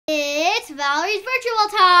Valerie's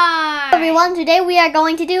Virtual Time! Everyone, today we are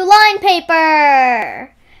going to do line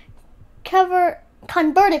paper! Convert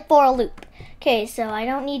it for a loop. Okay, so I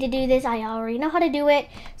don't need to do this. I already know how to do it.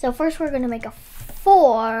 So first we're going to make a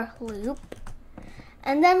for loop.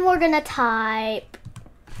 And then we're going to type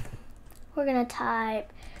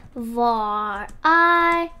var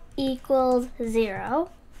I equals 0.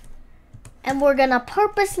 And we're going to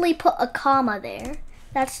purposely put a comma there.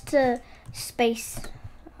 That's to space,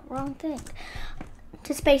 wrong thing,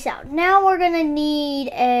 to space out. Now we're going to need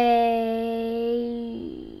a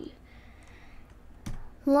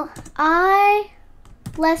I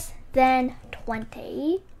less than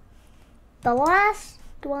 20. The last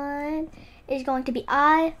one is going to be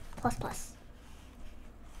I plus plus.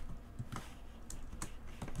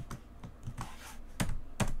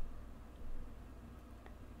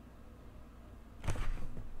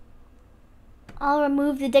 I'll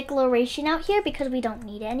remove the declaration out here because we don't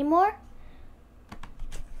need it anymore.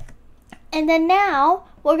 And then now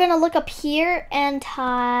we're going to look up here and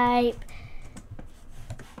type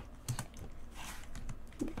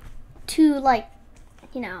to, like,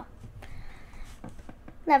 you know,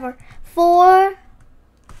 whatever. For,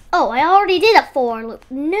 oh, I already did a for loop.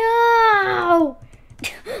 No!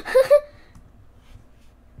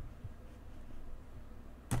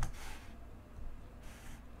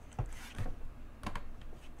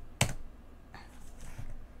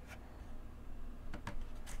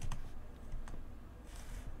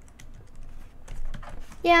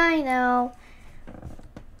 Yeah, I know.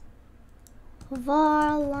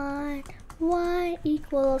 Var line y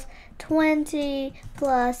equals 20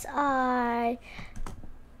 plus I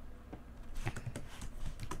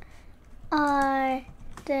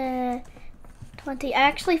did 20. I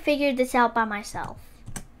actually figured this out by myself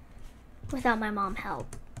without my mom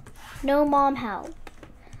help. No mom help.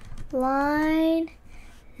 Line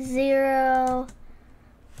 0,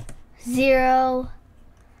 0.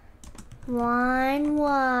 Line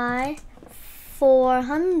Y,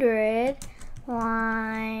 400,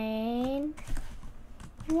 line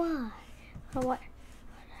Y. Oh, what?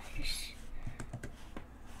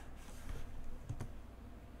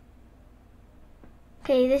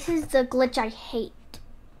 Okay, this is the glitch I hate.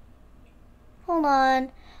 Hold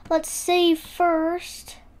on. Let's save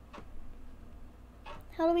first.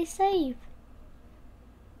 How do we save?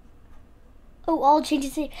 Oh, all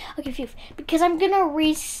changes. Okay, phew. Because I'm gonna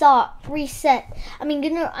reset.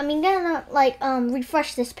 gonna like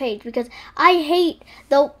refresh this page because I hate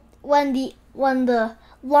when the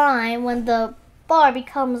bar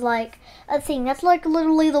becomes like a thing. That's like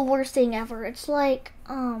literally the worst thing ever. It's like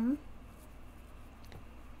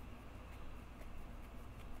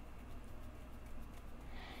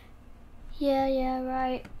yeah,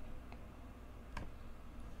 right.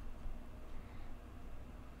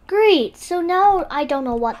 Great, so now I don't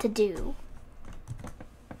know what to do.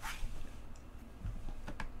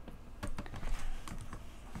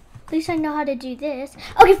 At least I know how to do this.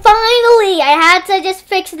 Okay, finally! I had to just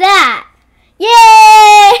fix that.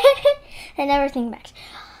 Yay! And everything back.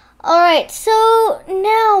 Alright, so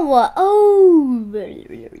now what? Oh!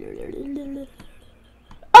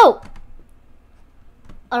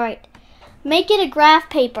 Alright. Make it a graph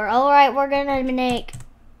paper. Alright, we're gonna make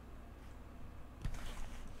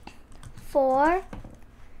for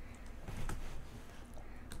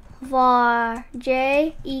var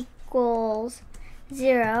j equals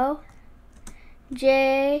 0,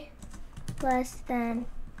 j less than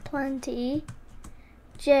 20,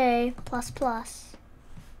 j plus plus.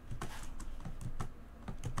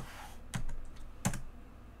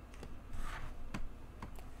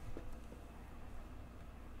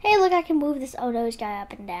 Hey, look, I can move this nose guy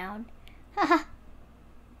up and down. Haha.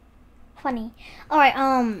 Funny.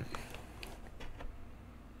 Alright,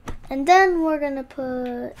 and then we're gonna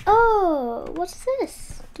put, oh, what's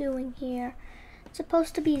this doing here? It's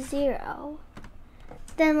supposed to be 0.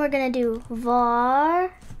 Then we're gonna do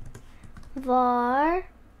var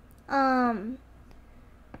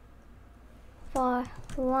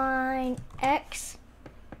line x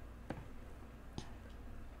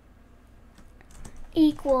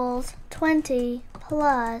equals 20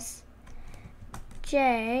 plus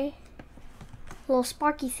j, little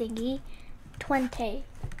sparky thingy, 20.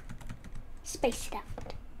 Space it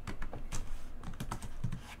out.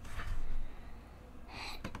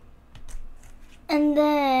 And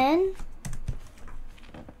then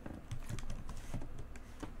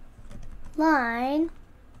line.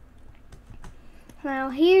 Now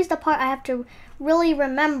here's the part I have to really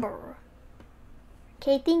remember.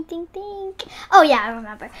 Okay, think. Oh yeah, I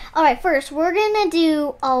remember. Alright, first we're gonna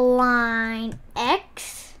do a line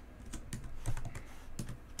X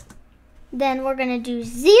Then we're gonna do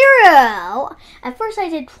 0. At first I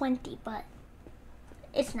did 20, but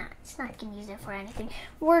it's not gonna use it for anything.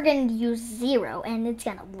 We're gonna use 0 and it's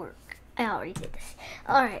gonna work. I already did this.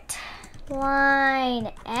 All right,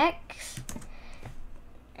 line X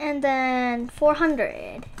and then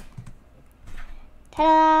 400.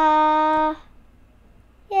 Ta-da!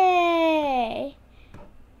 Yay!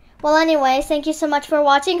 Well, anyways, thank you so much for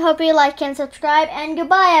watching. Hope you like and subscribe, and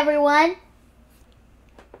goodbye, everyone.